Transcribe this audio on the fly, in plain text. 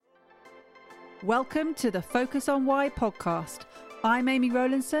Welcome to the Focus on Why podcast. I'm Amy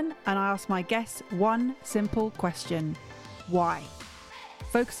Rowlandson and I ask my guests one simple question. Why?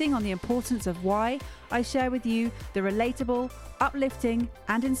 Focusing on the importance of why, I share with you the relatable, uplifting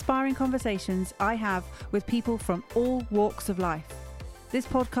and inspiring conversations I have with people from all walks of life. This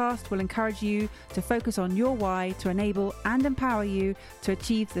podcast will encourage you to focus on your why to enable and empower you to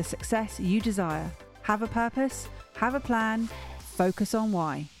achieve the success you desire. Have a purpose, have a plan, focus on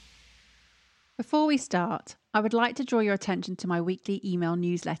why. Before we start, I would like to draw your attention to my weekly email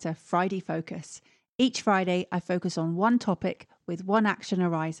newsletter, Friday Focus. Each Friday, I focus on one topic with one action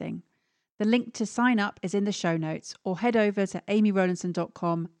arising. The link to sign up is in the show notes, or head over to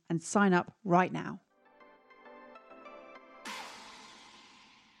amyrowlandson.com and sign up right now.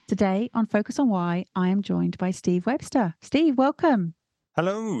 Today on Focus on Why, I am joined by Steve Webster. Steve, welcome.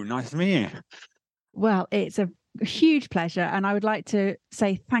 Hello, nice to meet you. Well, it's a huge pleasure, and I would like to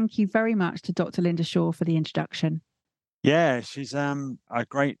say thank you very much to Dr. Linda Shaw for the introduction. Yeah, she's a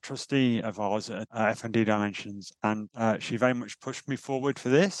great trustee of ours at FND Dimensions, and she very much pushed me forward for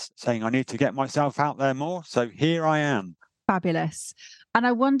this, saying I need to get myself out there more. So here I am. Fabulous. And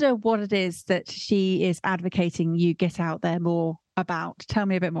I wonder what it is that she is advocating you get out there more about. Tell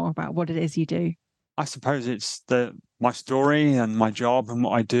me a bit more about what it is you do. I suppose it's my story and my job and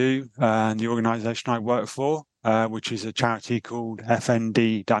what I do and the organisation I work for, which is a charity called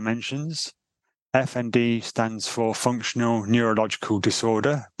FND Dimensions. FND stands for Functional Neurological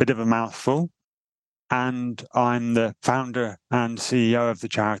Disorder, bit of a mouthful. And I'm the founder and CEO of the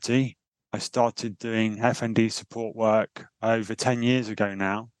charity. I started doing FND support work over 10 years ago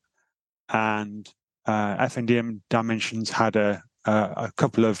now. And FND Dimensions had a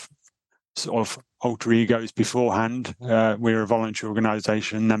couple of sort of alter egos beforehand. We were a voluntary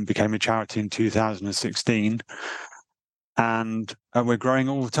organisation, then became a charity in 2016. And we're growing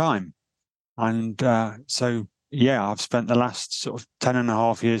all the time. And so, I've spent the last sort of 10 and a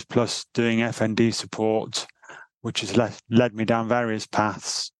half years plus doing FND support, which has led me down various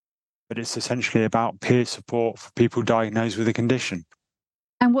paths. But it's essentially about peer support for people diagnosed with a condition.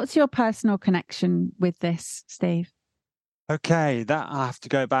 And what's your personal connection with this, Steve? Okay, that I have to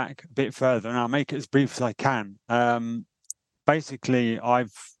go back a bit further, and I'll make it as brief as I can. Basically,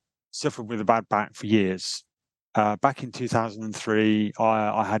 I've suffered with a bad back for years. Back in 2003,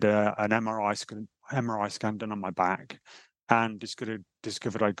 I had an MRI scan done on my back and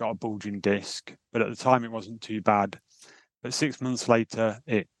discovered I got a bulging disc. But at the time, it wasn't too bad. But 6 months later,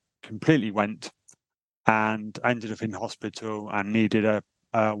 it completely went, and I ended up in hospital and needed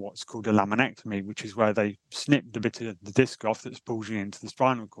what's called a laminectomy, which is where they snipped a bit of the disc off that's bulging into the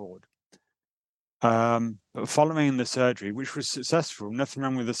spinal cord. But following the surgery, which was successful, nothing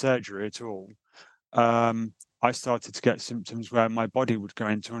wrong with the surgery at all, I started to get symptoms where my body would go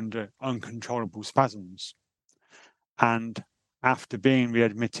into uncontrollable spasms. And after being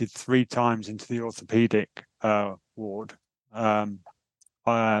readmitted 3 times into the orthopedic ward,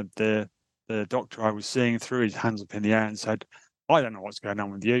 the doctor I was seeing threw his hands up in the air and said, I don't know what's going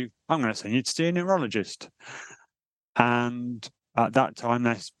on with you. I'm going to send you to see a neurologist. And at that time,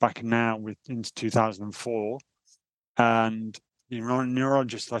 that's back now into 2004. And the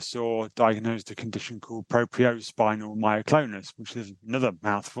neurologist I saw diagnosed a condition called propriospinal myoclonus, which is another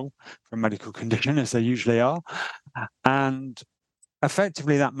mouthful for a medical condition, as they usually are. And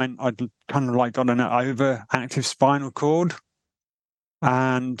effectively, that meant I'd kind of like got an overactive spinal cord.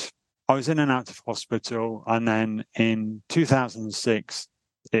 And I was in and out of hospital. And then in 2006,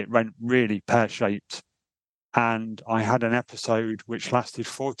 it went really pear-shaped. And I had an episode which lasted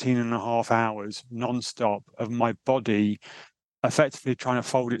 14 and a half hours non-stop of my body effectively trying to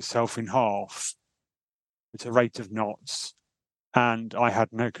fold itself in half at a rate of knots, and I had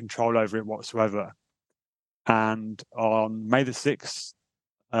no control over it whatsoever. And on May the 7th,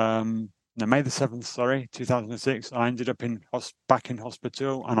 2006, I ended up back in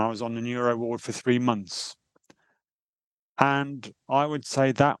hospital, and I was on the neuro ward for 3 months. And I would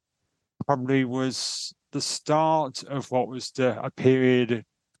say that probably was the start of what was a period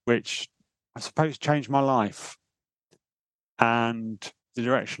which I suppose changed my life. And the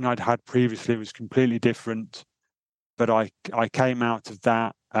direction I'd had previously was completely different. But I came out of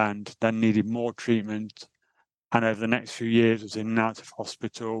that and then needed more treatment. And over the next few years, was in and out of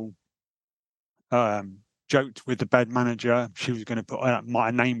hospital. Joked with the bed manager. She was going to put my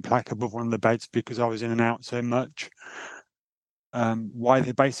name plaque above one of the beds because I was in and out so much. Why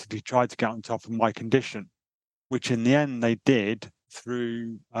they basically tried to get on top of my condition, which in the end they did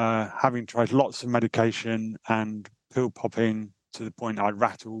through having tried lots of medication and pill popping to the point I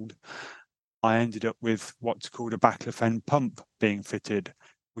rattled. I ended up with what's called a baclofen pump being fitted,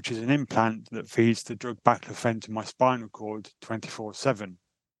 which is an implant that feeds the drug baclofen to my spinal cord 24/7.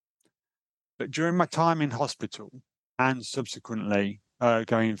 But during my time in hospital and subsequently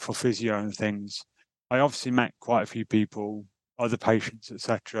going for physio and things, I obviously met quite a few people, other patients,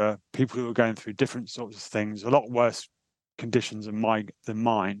 etc., people who were going through different sorts of things, a lot worse conditions than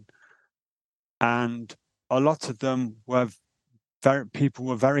mine. And a lot of them were people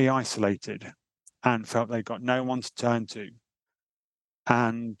were very isolated and felt they got no one to turn to.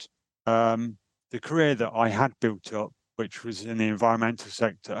 And the career that I had built up, which was in the environmental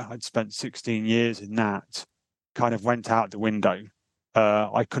sector, I'd spent 16 years in that, kind of went out the window.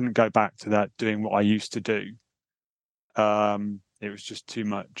 I couldn't go back to that, doing what I used to do. It was just too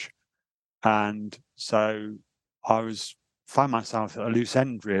much. And so I found myself at a loose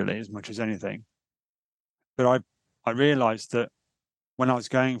end, really, as much as anything. But I realized that when I was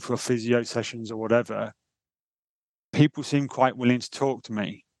going for physio sessions or whatever, people seemed quite willing to talk to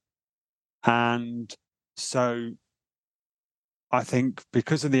me. And so I think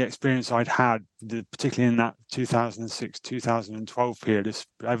because of the experience I'd had, particularly in that 2006, 2012 period,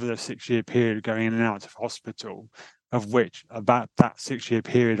 over the 6-year period going in and out of hospital, of which about that 6-year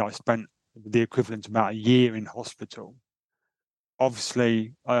period I spent the equivalent of about a year in hospital.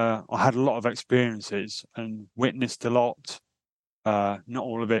 Obviously, I had a lot of experiences and witnessed a lot, not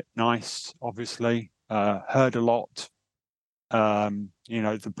all of it nice, obviously, heard a lot.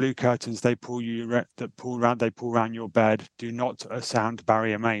 The blue curtains they pull around your bed do not a sound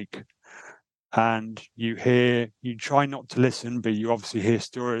barrier make. And you try not to listen, but you obviously hear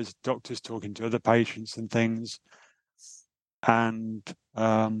stories, doctors talking to other patients and things. And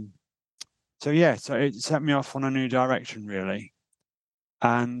so it set me off on a new direction, really.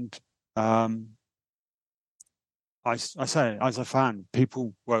 And I say, as I found,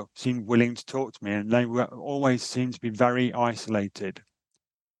 people seemed willing to talk to me, and they always seemed to be very isolated.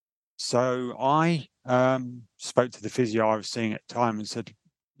 So I spoke to the physio I was seeing at the time and said,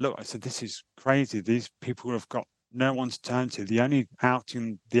 look, I said, this is crazy. These people have got no one to turn to. The only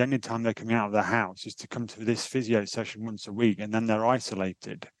time they're coming out of their house is to come to this physio session once a week, and then they're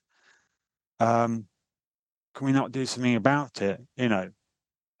isolated. Can we not do something about it?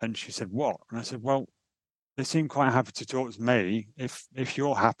 And she said, what? And I said, well, they seem quite happy to talk to me. If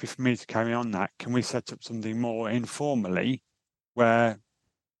you're happy for me to carry on that, can we set up something more informally where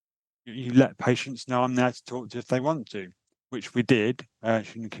you let patients know I'm there to talk to if they want to, which we did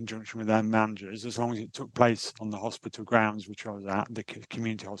in conjunction with their managers, as long as it took place on the hospital grounds, which I was at, the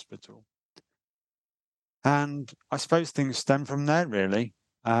community hospital. And I suppose things stem from there, really.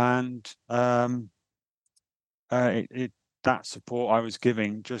 And that support I was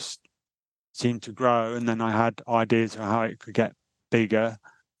giving just seemed to grow. And then I had ideas of how it could get bigger.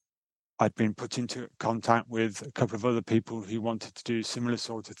 I'd been put into contact with a couple of other people who wanted to do similar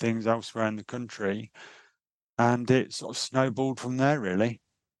sort of things elsewhere in the country. And it sort of snowballed from there, really.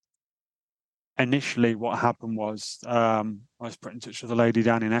 Initially, what happened was I was put in touch with a lady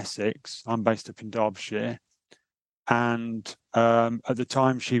down in Essex. I'm based up in Derbyshire. And at the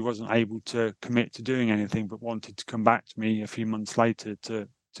time, she wasn't able to commit to doing anything, but wanted to come back to me a few months later to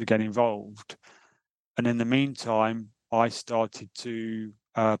get involved. And in the meantime, I started to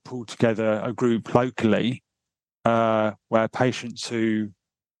pull together a group locally where patients who,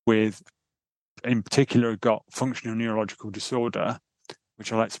 in particular, got functional neurological disorder,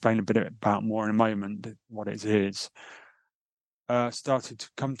 which I'll explain a bit about more in a moment, what it is, started to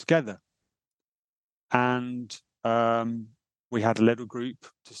come together. And we had a little group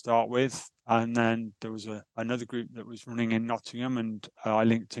to start with, and then there was another group that was running in Nottingham, and I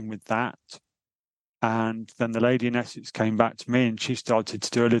linked in with that. And then the lady in Essex came back to me, and she started to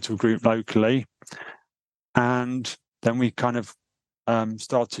do a little group locally. And then we kind of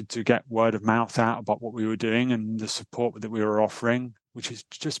started to get word of mouth out about what we were doing and the support that we were offering, which is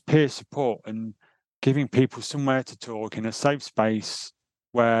just peer support and giving people somewhere to talk in a safe space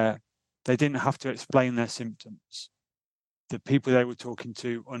where they didn't have to explain their symptoms. The people they were talking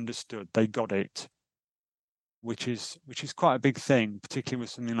to understood, they got it, which is quite a big thing, particularly with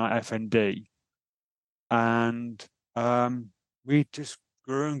something like FND. And we just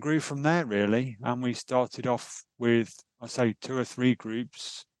grew and grew from there, really. And we started off with, I say, 2 or 3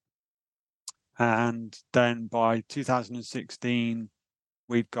 groups. And then by 2016,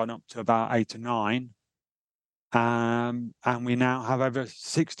 we'd gone up to about 8 or 9. And we now have over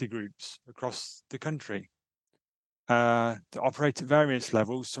 60 groups across the country that operate at various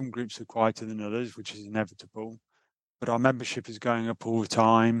levels. Some groups are quieter than others, which is inevitable. But our membership is going up all the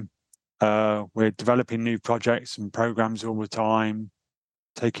time. We're developing new projects and programs all the time,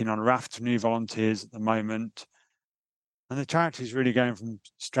 taking on a raft of new volunteers at the moment. And the charity is really going from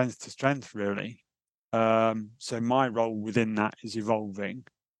strength to strength, really. So my role within that is evolving.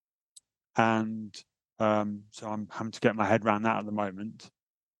 And so I'm having to get my head around that at the moment.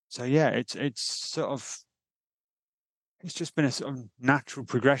 So yeah, it's just been a sort of natural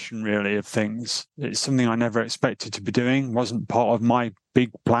progression, really, of things. It's something I never expected to be doing. Wasn't part of my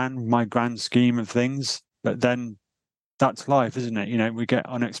big plan, my grand scheme of things. But then that's life, isn't it? You know, we get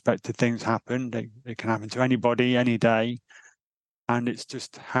unexpected things happen. They can happen to anybody, any day. And it's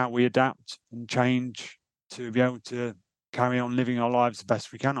just how we adapt and change to be able to carry on living our lives the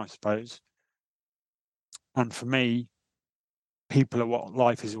best we can, I suppose. And for me, people are what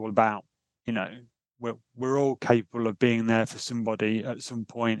life is all about. You know, we're all capable of being there for somebody at some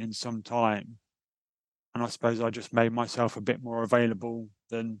point in some time. And I suppose I just made myself a bit more available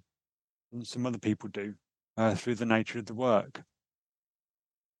than some other people do through the nature of the work.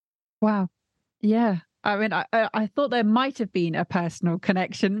 Wow. Yeah. I mean, I thought there might have been a personal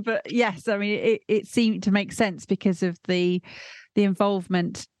connection, but yes, I mean, it seemed to make sense because of the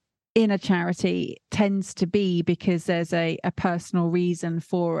involvement in a charity tends to be because there's a personal reason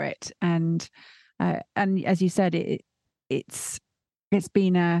for it, and as you said, it's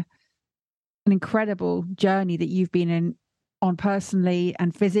been an incredible journey that you've been on personally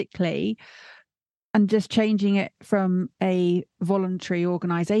and physically. And just changing it from a voluntary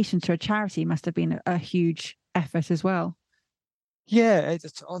organisation to a charity must have been a huge effort as well. Yeah,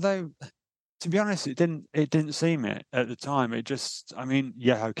 although to be honest, it didn't seem it at the time. It just, I mean,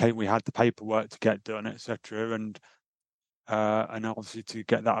 yeah, okay, we had the paperwork to get done, etc., and obviously to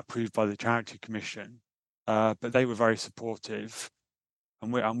get that approved by the Charity Commission. But they were very supportive,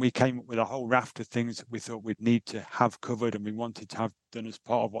 and we came up with a whole raft of things that we thought we'd need to have covered, and we wanted to have done as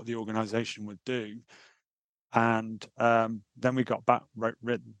part of what the organisation would do. And then we got back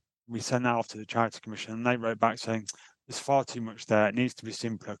written. We sent that off to the Charity Commission, and they wrote back saying, "There's far too much there. It needs to be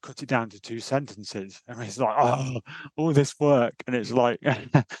simpler. Cut it down to 2 sentences." And it's like, oh, all this work, and it's like,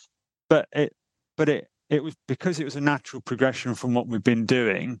 but it was because it was a natural progression from what we've been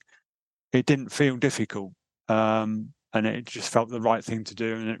doing. It didn't feel difficult, and it just felt the right thing to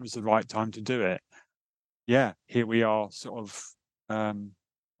do, and it was the right time to do it. Yeah, here we are, sort of.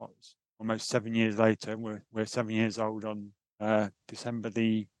 Almost 7 years later. We're 7 years old on December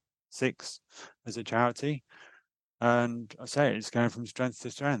the 6th as a charity, and I say it's going from strength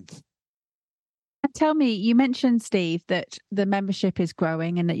to strength. And tell me, you mentioned, Steve, that the membership is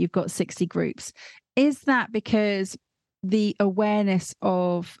growing and that you've got 60 groups. Is that because the awareness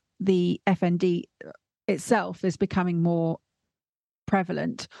of the FND itself is becoming more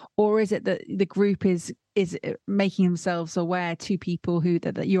prevalent, or is it that the group is making themselves aware to people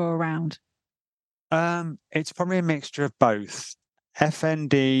that you're around? It's probably a mixture of both.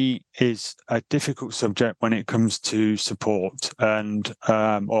 FND is a difficult subject when it comes to support and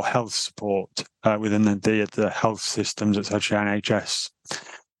or health support within the health systems, such as NHS.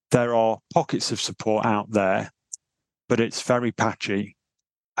 There are pockets of support out there, but it's very patchy,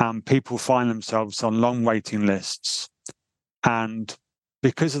 and people find themselves on long waiting lists. And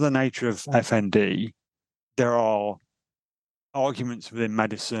because of the nature of FND, there are arguments within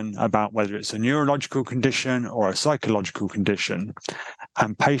medicine about whether it's a neurological condition or a psychological condition.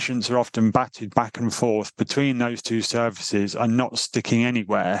 And patients are often batted back and forth between those two services and not sticking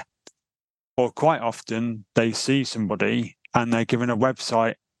anywhere. Or quite often they see somebody and they're given a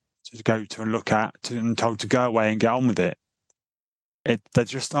website to go to and look at and told to go away and get on with it. There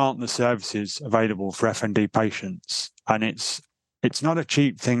just aren't the services available for FND patients. And it's not a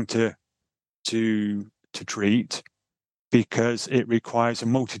cheap thing to treat, because it requires a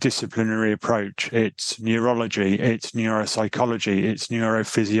multidisciplinary approach. It's neurology, it's neuropsychology, it's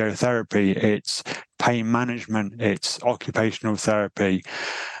neurophysiotherapy, it's pain management, it's occupational therapy.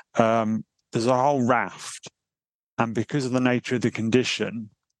 There's a whole raft. And because of the nature of the condition,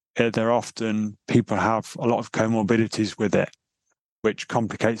 people have a lot of comorbidities with it, which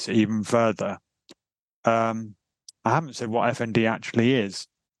complicates it even further. I haven't said what FND actually is.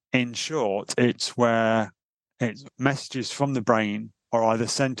 In short, it's where messages from the brain are either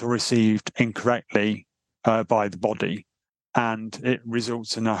sent or received incorrectly by the body, and it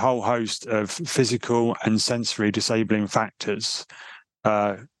results in a whole host of physical and sensory disabling factors,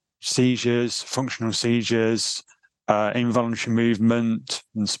 seizures, functional seizures, involuntary movement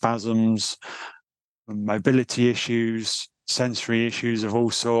and spasms, mobility issues, sensory issues of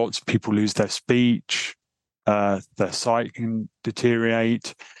all sorts. People lose their speech, their sight can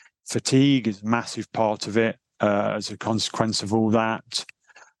deteriorate. Fatigue is a massive part of it as a consequence of all that.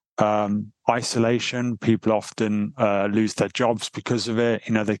 Isolation, people often lose their jobs because of it.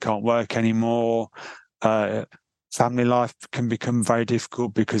 They can't work anymore. family life can become very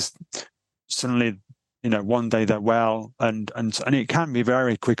difficult because suddenly, one day they're well, and it can be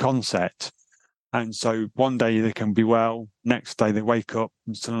very quick onset. And so one day they can be well, next day they wake up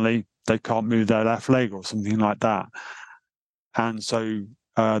and suddenly they can't move their left leg or something like that. And so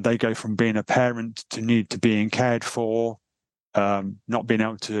they go from being a parent to need to being cared for, not being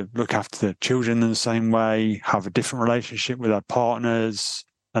able to look after the children in the same way, have a different relationship with their partners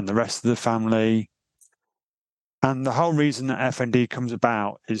and the rest of the family. And the whole reason that FND comes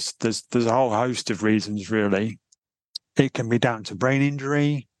about is there's a whole host of reasons, really. It can be down to brain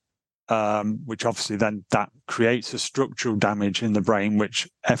injury, which obviously then that creates a structural damage in the brain, which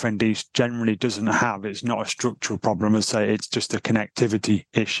FND generally doesn't have. It's not a structural problem, as say, it's just a connectivity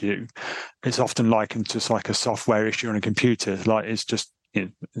issue. It's often likened to like a software issue on a computer. Like it's just it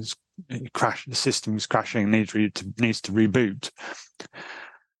crash, the system's crashing, needs to reboot.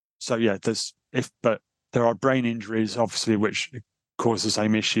 So yeah, but there are brain injuries, obviously, which cause the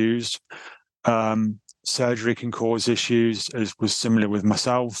same issues. Surgery can cause issues, as was similar with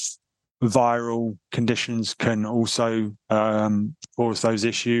myself. Viral conditions can also cause those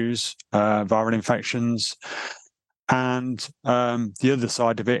issues, viral infections. And the other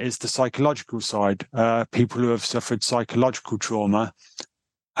side of it is the psychological side. People who have suffered psychological trauma,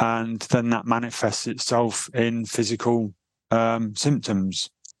 and then that manifests itself in physical symptoms.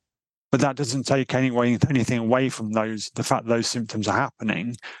 But that doesn't take anything away from the fact that those symptoms are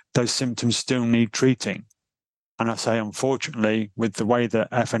happening. Those symptoms still need treating. And I say, unfortunately, with the way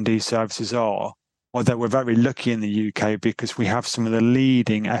that FND services are, although we're very lucky in the UK because we have some of the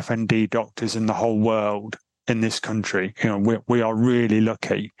leading FND doctors in the whole world in this country. We are really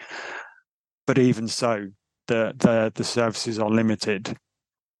lucky. But even so, the services are limited,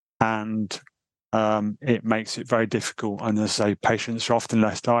 and it makes it very difficult. And as I say, patients are often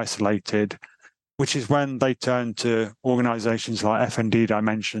left isolated, which is when they turn to organisations like FND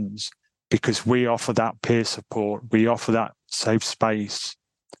Dimensions, because we offer that peer support, we offer that safe space.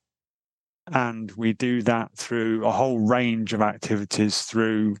 And we do that through a whole range of activities,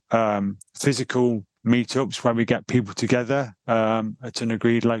 through physical meetups where we get people together at an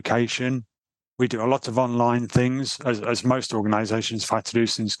agreed location. We do a lot of online things, as most organisations have had to do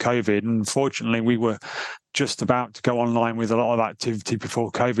since COVID. And unfortunately, we were just about to go online with a lot of activity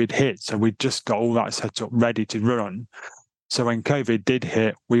before COVID hit. So we just got all that set up ready to run. So when COVID did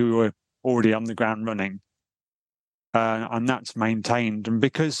hit, we were already on the ground running. And that's maintained. And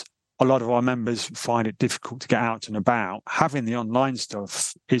because a lot of our members find it difficult to get out and about, having the online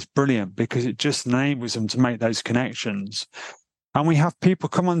stuff is brilliant because it just enables them to make those connections. And we have people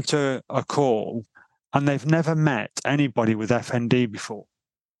come onto a call and they've never met anybody with FND before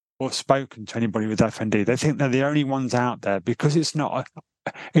or spoken to anybody with FND. They think they're the only ones out there because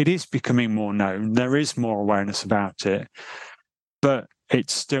it is becoming more known. There is more awareness about it, but it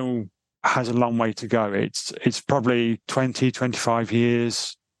still has a long way to go. It's probably 20, 25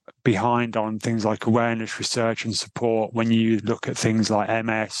 years behind on things like awareness, research and support when you look at things like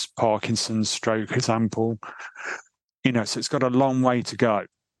MS, Parkinson's, stroke, example. So it's got a long way to go.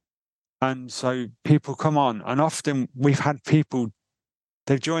 And so people come on, and often we've had people,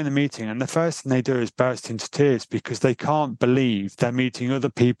 they've joined the meeting and the first thing they do is burst into tears because they can't believe they're meeting other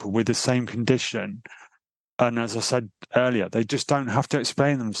people with the same condition. And as I said earlier, they just don't have to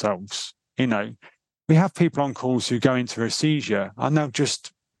explain themselves. We have people on calls who go into a seizure and they'll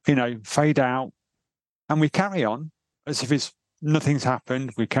just, fade out, and we carry on as if nothing's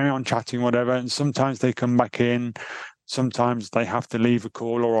happened. We carry on chatting, whatever. And sometimes they come back in. Sometimes they have to leave a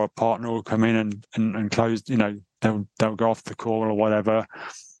call, or a partner will come in and close, they'll go off the call or whatever.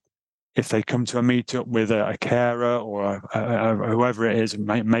 If they come to a meetup with a carer or whoever it is,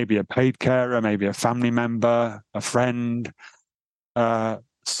 maybe a paid carer, maybe a family member, a friend,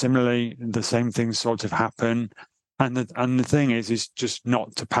 similarly, the same things sort of happen. And the thing is just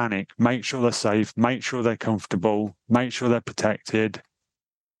not to panic. Make sure they're safe, make sure they're comfortable, make sure they're protected.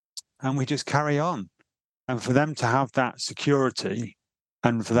 And we just carry on. And for them to have that security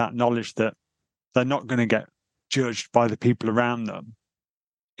and for that knowledge that they're not going to get judged by the people around them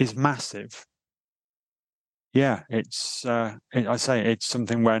is massive. Yeah, I say it's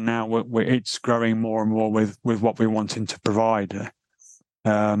something where now it's growing more and more with what we're wanting to provide.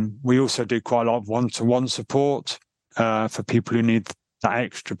 We also do quite a lot of one-to-one support for people who need that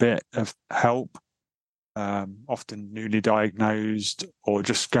extra bit of help, often newly diagnosed or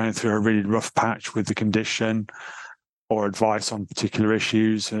just going through a really rough patch with the condition, or advice on particular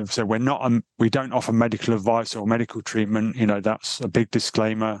issues. So we don't offer medical advice or medical treatment. That's a big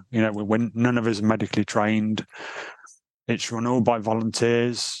disclaimer. None of us are medically trained. It's run all by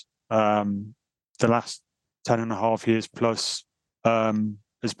volunteers. The last 10.5 years plus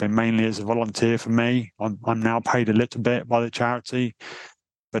has been mainly as a volunteer for me. I'm now paid a little bit by the charity,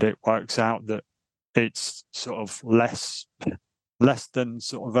 but it works out that it's sort of less than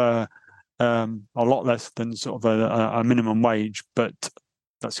sort of a lot less than sort of a minimum wage, but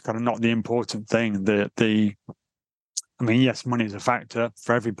that's kind of not the important thing. I mean, yes, money is a factor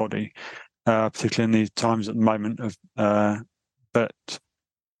for everybody, particularly in these times at the moment. But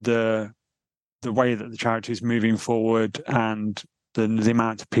the way that the charity is moving forward and the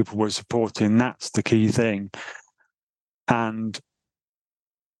amount of people we're supporting, that's the key thing. And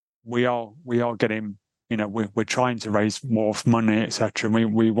we are getting, we're trying to raise more money, etc.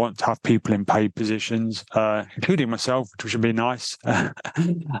 We want to have people in paid positions, including myself, which would be nice. But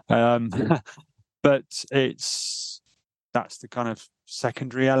that's the kind of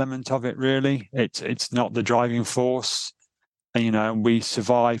secondary element of it, really. It's not the driving force. And, we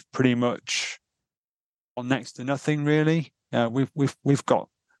survive pretty much on next to nothing, really.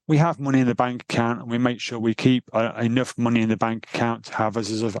 We have money in the bank account, and we make sure we keep enough money in the bank account to have us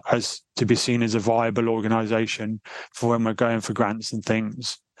as to be seen as a viable organisation for when we're going for grants and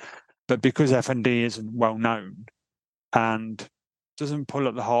things. But because F&D isn't well known and doesn't pull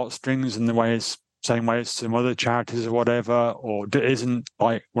at the heartstrings in the same way as some other charities or whatever, or isn't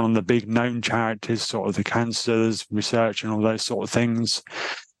like one of the big known charities, sort of the cancers research and all those sort of things,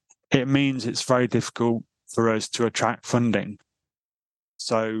 it means it's very difficult for us to attract funding.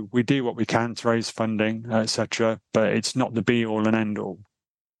 So we do what we can to raise funding, etc., but it's not the be all and end all.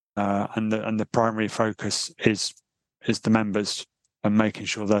 And the primary focus is the members and making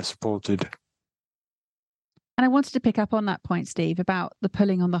sure they're supported. And I wanted to pick up on that point, Steve, about the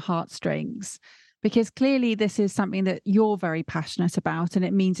pulling on the heartstrings, because clearly this is something that you're very passionate about, and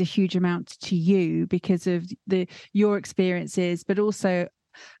it means a huge amount to you because of your experiences, but also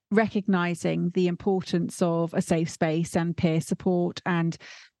recognizing the importance of a safe space and peer support and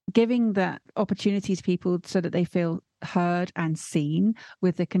giving that opportunity to people so that they feel heard and seen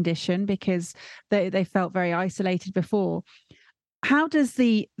with the condition, because they felt very isolated before. How does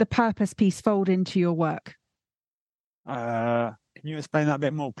the purpose piece fold into your work? Can you explain that a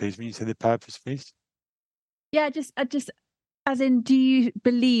bit more, please, when you say the purpose piece? Yeah, just as in, do you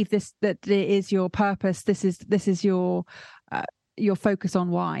believe that it is your purpose? This is your focus on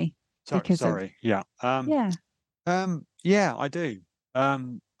why? Sorry. Yeah. Yeah, I do.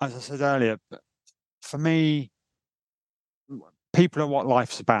 As I said earlier, for me, people are what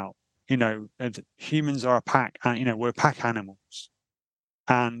life's about. Humans are a pack, and we're pack animals.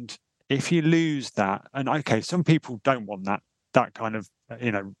 And if you lose that, and okay, some people don't want that kind of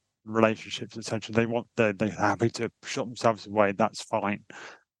relationships, etc. They're happy to shut themselves away. That's fine.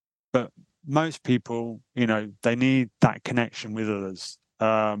 But most people, they need that connection with others,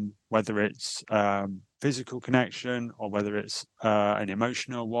 whether it's physical connection or whether it's an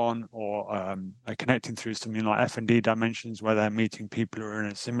emotional one, or connecting through something like F&D dimensions, where they're meeting people who are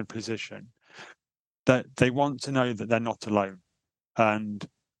in a similar position. That they want to know that they're not alone. And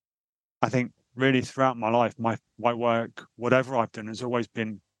I think really throughout my life, my work, whatever I've done, has always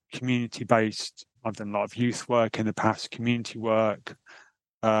been community-based. I've done a lot of youth work in the past, community work.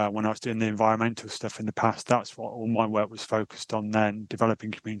 When I was doing the environmental stuff in the past, that's what all my work was focused on then,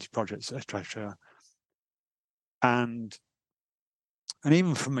 developing community projects, etc. And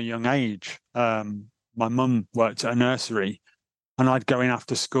even from a young age, my mum worked at a nursery, and I'd go in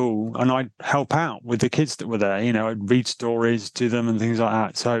after school and I'd help out with the kids that were there. I'd read stories to them and things like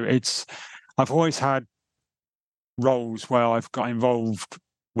that. So I've always had roles where I've got involved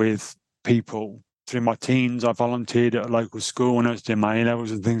with people. Through my teens, I volunteered at a local school when I was doing my A-levels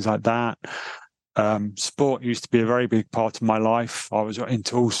and things like that. Sport used to be a very big part of my life. I was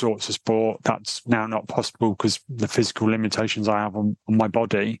into all sorts of sport. That's now not possible because the physical limitations I have on my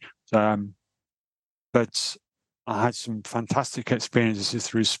body. But I had some fantastic experiences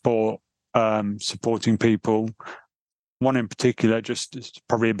through sport, supporting people. One in particular, just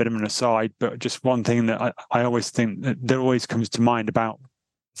probably a bit of an aside, but just one thing that I always think that always comes to mind about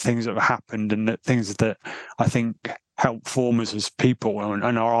things that have happened, and that things that I think help form us as people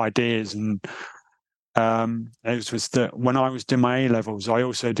and our ideas. And it was that when I was doing my A-levels, I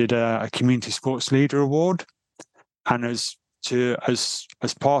also did a community sports leader award, and as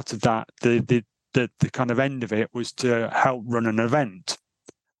part of that, the kind of end of it was to help run an event.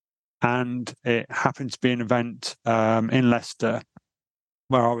 And it happened to be an event in Leicester,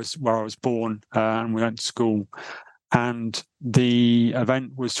 where I was born, and we went to school. And the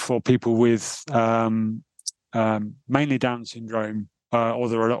event was for people with mainly Down syndrome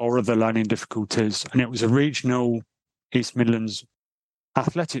or other learning difficulties, and it was a regional East Midlands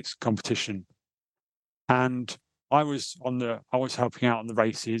athletics competition. And I was helping out on the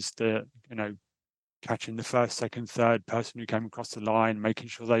races, catching the first, second, third person who came across the line, making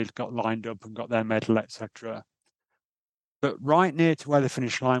sure they got lined up and got their medal, etc. But right near to where the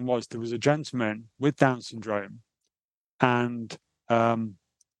finish line was, there was a gentleman with Down syndrome, and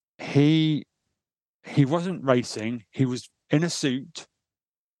he wasn't racing. He was in a suit.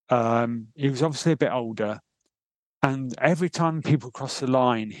 He was obviously a bit older, and every time people crossed the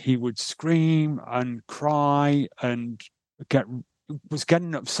line, he would scream and cry and was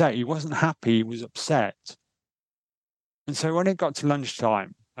getting upset. He wasn't happy. He was upset. And so when it got to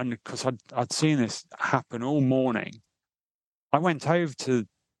lunchtime, and because I'd seen this happen all morning, I went over to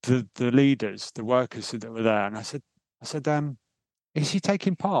the leaders, the workers that were there, and I said, is he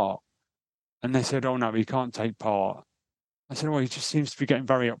taking part? And they said, oh no, he can't take part. I said, well, he just seems to be getting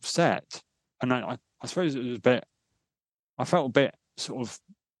very upset. And I suppose it was I felt a bit sort of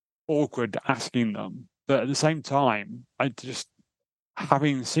awkward asking them, but at the same time,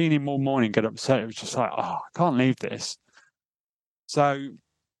 having seen him all morning get upset, it was just like, oh, I can't leave this. So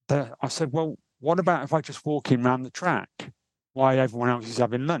I said, well, what about if I just walk him around the track while everyone else is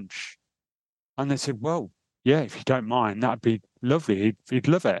having lunch? And they said, well, yeah, if you don't mind, that'd be lovely. He'd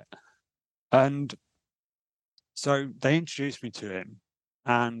love it. And so they introduced me to him.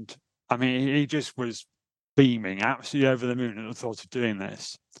 And I mean, he just was beaming, absolutely over the moon at the thought of doing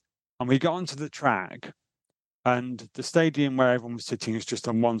this. And we got onto the track, and the stadium where everyone was sitting is just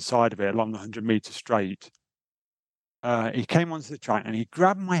on one side of it, along the 100-meter straight. He came onto the track and he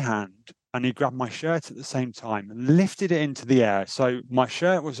grabbed my hand and he grabbed my shirt at the same time and lifted it into the air. So my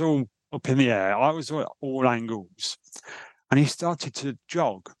shirt was all up in the air. I was at all angles. And he started to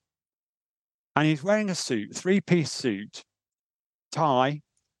jog. And he's wearing a suit, 3-piece suit, tie,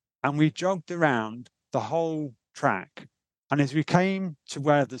 and we jogged around the whole track. And as we came to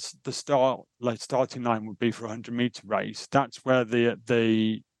where the starting line would be for a 100-meter race, that's where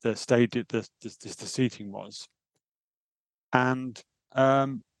the seating was. And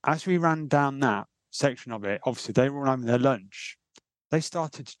as we ran down that section of it, obviously they were all having their lunch. They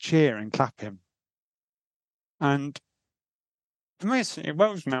started to cheer and clap him. And for me, it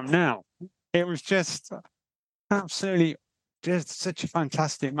was now. It was just absolutely just such a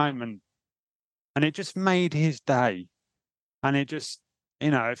fantastic moment. And it just made his day. And it just,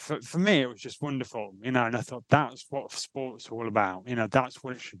 for me, it was just wonderful, and I thought that's what sport's all about. That's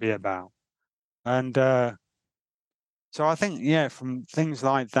what it should be about. And so I think, from things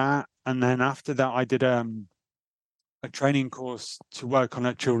like that. And then after that, I did a training course to work on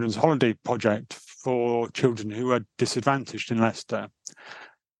a children's holiday project for children who are disadvantaged in Leicester.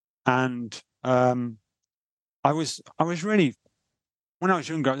 And I was really, when I was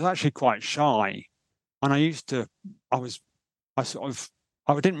younger, I was actually quite shy. And I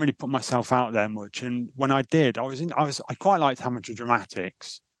didn't really put myself out there much. And when I did, I quite liked amateur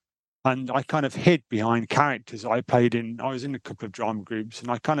dramatics. And I kind of hid behind characters I played in. I was in a couple of drama groups,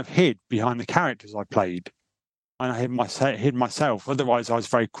 and I kind of hid behind the characters I played. And I hid myself. Otherwise, I was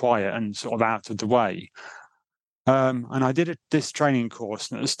very quiet and sort of out of the way. And I did this training course.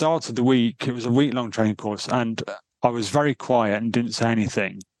 And at the start of the week, it was a week-long training course, and I was very quiet and didn't say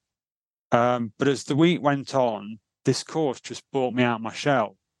anything. But as the week went on, this course just brought me out my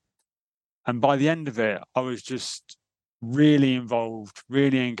shell. And by the end of it, I was just really involved,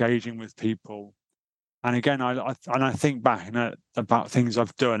 really engaging with people. And again, I think back about things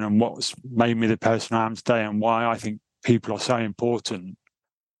I've done and what's made me the person I am today and why I think people are so important.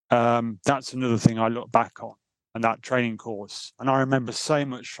 That's another thing I look back on, and that training course. And I remember so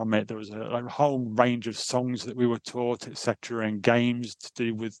much from it. There was a whole range of songs that we were taught, etc., and games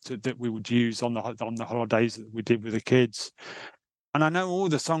that we would use on the holidays that we did with the kids. And I know all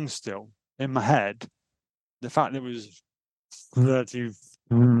the songs still in my head. The fact that it was 30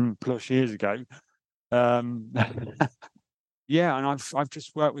 plus years ago. And I've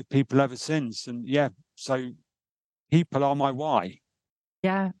just worked with people ever since. And so people are my why.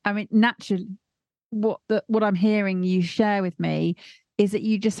 Yeah, I mean, naturally, what I'm hearing you share with me is that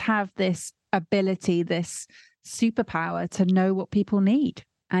you just have this ability, this superpower to know what people need,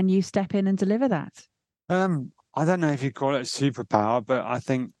 and you step in and deliver that. I don't know if you call it a superpower, but I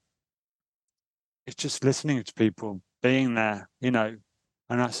think it's just listening to people, being there,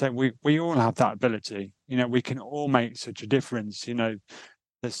 and I say we all have that ability. We can all make such a difference.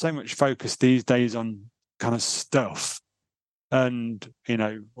 There's so much focus these days on kind of stuff, and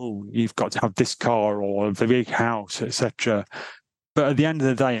you've got to have this car or the big house, etc. But at the end of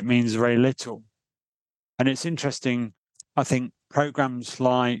the day, it means very little. And it's interesting. I think programs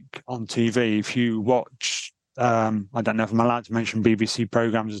like on TV, if you watch, I don't know if I'm allowed to mention BBC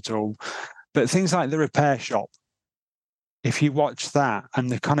programs at all. But things like the repair shop, if you watch that and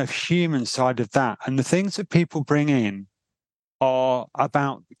the kind of human side of that, and the things that people bring in are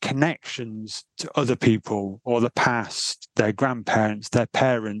about connections to other people or the past, their grandparents, their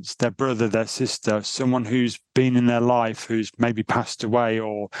parents, their brother, their sister, someone who's been in their life, who's maybe passed away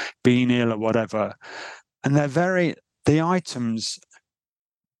or been ill or whatever. And the items,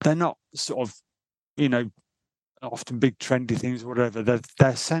 they're not sort of, often big trendy things or whatever.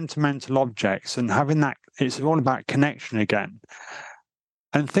 They're sentimental objects, and having that, it's all about connection again.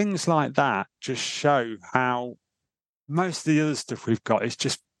 And things like that just show how most of the other stuff we've got is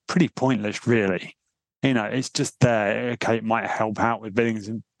just pretty pointless, really. It's just there. Okay, it might help out with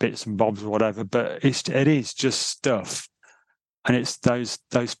bits and bobs or whatever, but it is just stuff. And it's those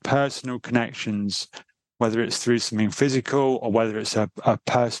personal connections, whether it's through something physical or whether it's a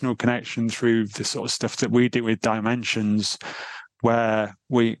personal connection through the sort of stuff that we do with Dimensions, where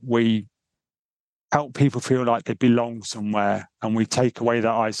we help people feel like they belong somewhere, and we take away that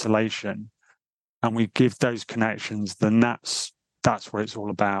isolation and we give those connections, then that's what it's all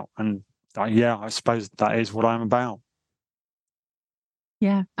about. And I suppose that is what I'm about.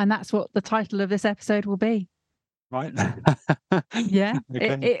 Yeah, and that's what the title of this episode will be. Right. Yeah.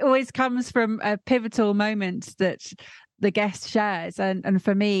 Okay. It always comes from a pivotal moment that the guest shares, and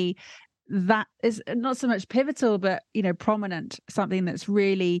for me that is not so much pivotal but prominent, something that's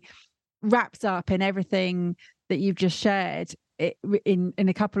really wrapped up in everything that you've just shared. In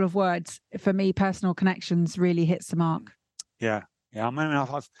a couple of words, for me, personal connections really hits the mark. Yeah. I mean,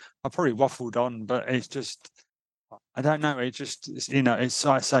 I've probably waffled on, but it's just, I don't know. It's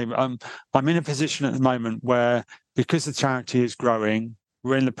like I say, I'm in a position at the moment where, because the charity is growing,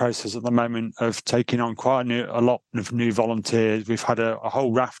 we're in the process at the moment of taking on quite a lot of new volunteers. We've had a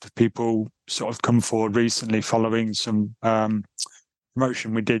whole raft of people sort of come forward recently following some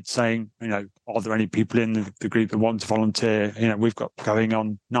promotion we did, saying, are there any people in the group that want to volunteer? We've got going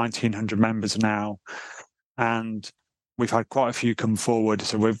on 1,900 members now, and we've had quite a few come forward.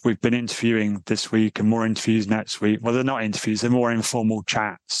 So we've been interviewing this week and more interviews next week. Well, they're not interviews, they're more informal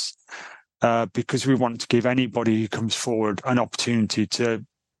chats, because we want to give anybody who comes forward an opportunity to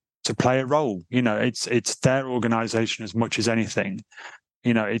play a role. It's their organisation as much as anything.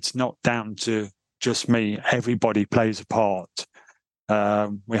 It's not down to just me. Everybody plays a part.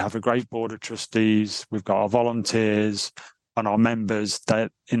 We have a great board of trustees. We've got our volunteers and our members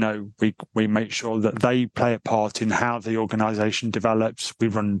that, we make sure that they play a part in how the organisation develops. We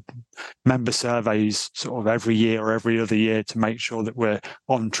run member surveys sort of every year or every other year to make sure that we're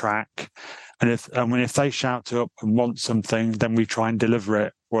on track. And if they shout up and want something, then we try and deliver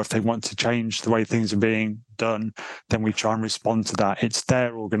it. Or if they want to change the way things are being done, then we try and respond to that. It's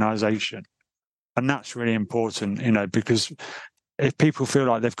their organisation. And that's really important, because if people feel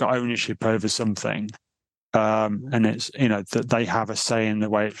like they've got ownership over something, and it's, that they have a say in the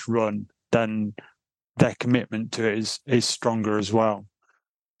way it's run, then their commitment to it is stronger as well.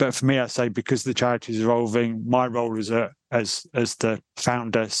 But for me, I say, because the charity is evolving, my role as the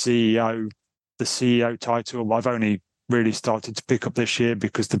founder, CEO, the CEO title, I've only really started to pick up this year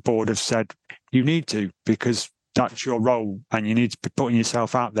because the board have said, you need to, because that's your role and you need to be putting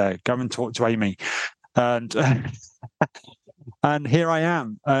yourself out there. Go and talk to Amy. And and here I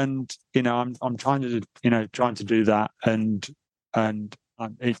am, and I'm trying to do that, and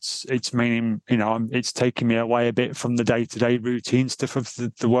it's meaning, it's taking me away a bit from the day-to-day routine stuff of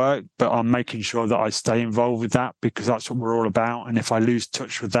the work, but I'm making sure that I stay involved with that, because that's what we're all about. And if I lose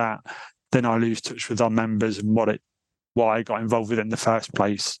touch with that, then I lose touch with our members and why I got involved with it in the first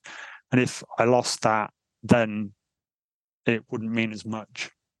place. And if I lost that, then it wouldn't mean as much.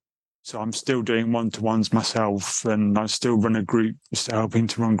 So I'm still doing one-to-ones myself, and I still run a group, still helping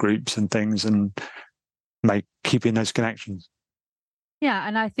to run groups and things, and keeping those connections. Yeah,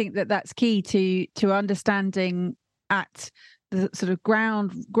 and I think that that's key to understanding at the sort of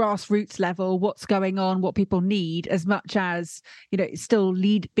grassroots level what's going on, what people need, as much as still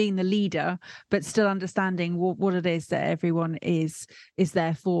being the leader, but still understanding what it is that everyone is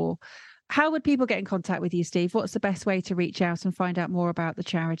there for. How would people get in contact with you, Steve? What's the best way to reach out and find out more about the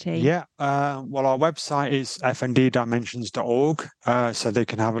charity? Yeah, well, our website is fnddimensions.org, so they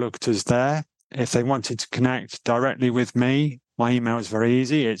can have a look at us there. If they wanted to connect directly with me, my email is very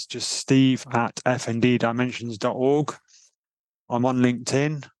easy. It's just steve@fnddimensions.org. I'm on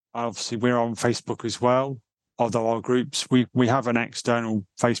LinkedIn. Obviously, we're on Facebook as well. Although our groups, we have an external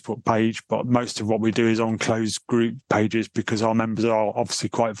Facebook page, but most of what we do is on closed group pages, because our members are obviously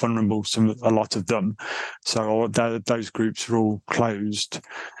quite vulnerable, a lot of them. So those groups are all closed.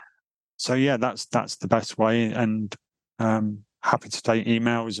 So yeah, that's the best way. And happy to take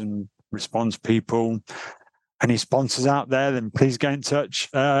emails and response people. Any sponsors out there, then please get in touch.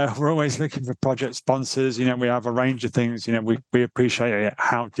 We're always looking for project sponsors. We have a range of things. We appreciate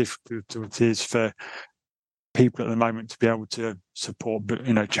how difficult it is for people at the moment to be able to support,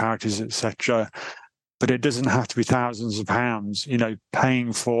 charities, etc. But it doesn't have to be thousands of pounds.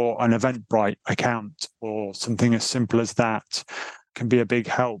 Paying for an Eventbrite account or something as simple as that can be a big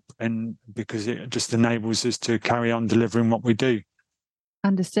help, and because it just enables us to carry on delivering what we do.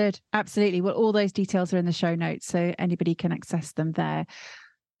 Understood. Absolutely. Well, all those details are in the show notes, so anybody can access them there.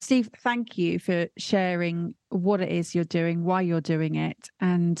 Steve, thank you for sharing what it is you're doing, why you're doing it,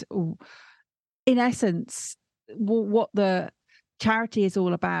 and in essence, what the charity is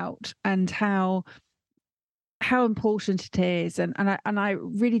all about, and how important it is. And I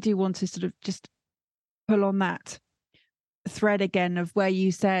really do want to sort of just pull on that thread again of where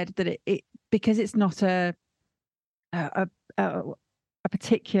you said that it because it's not a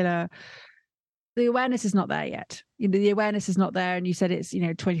particular, the awareness is not there yet. The awareness is not there, and you said it's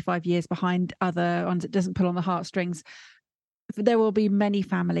 25 years behind other ones. It doesn't pull on the heartstrings. There will be many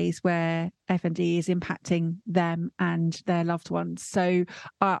families where F&D is impacting them and their loved ones. So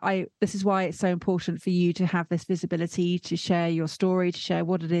this is why it's so important for you to have this visibility, to share your story, to share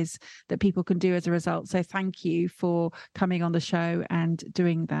what it is that people can do as a result. So thank you for coming on the show and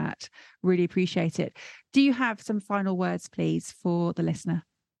doing that. Really appreciate it. Do you have some final words, please, for the listener?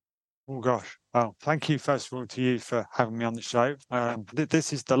 Oh gosh. Well, thank you first of all to you for having me on the show.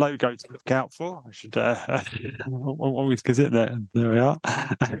 This is the logo to look out for. I should always get it there. There we are.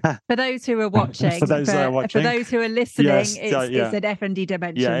 For those who are watching, for those who are listening, yes, it's an F&D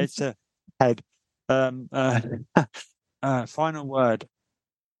Dimensions. Yeah, it's a head. Final word.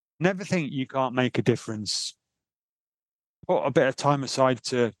 Never think you can't make a difference. Put a bit of time aside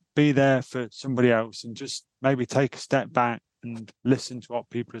to be there for somebody else, and just maybe take a step back and listen to what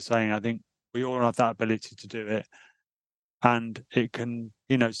people are saying. I think we all have that ability to do it. And it can,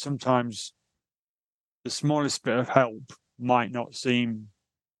 sometimes the smallest bit of help might not seem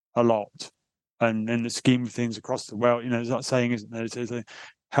a lot. And in the scheme of things across the world, there's that saying, isn't there?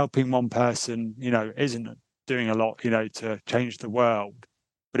 Helping one person, isn't doing a lot, to change the world,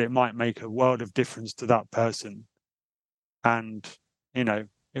 but it might make a world of difference to that person. And,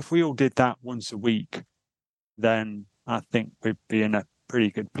 if we all did that once a week, then I think we'd be in a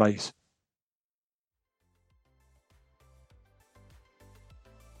pretty good place.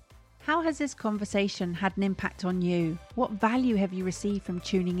 How has this conversation had an impact on you? What value have you received from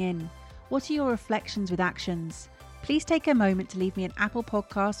tuning in? What are your reflections with actions? Please take a moment to leave me an Apple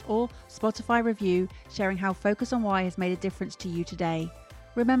Podcast or Spotify review sharing how Focus on Why has made a difference to you today.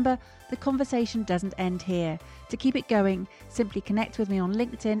 Remember, the conversation doesn't end here. To keep it going, simply connect with me on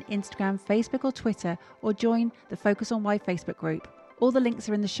LinkedIn, Instagram, Facebook or Twitter, or join the Focus on Why Facebook group. All the links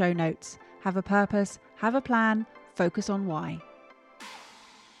are in the show notes. Have a purpose, have a plan, focus on why.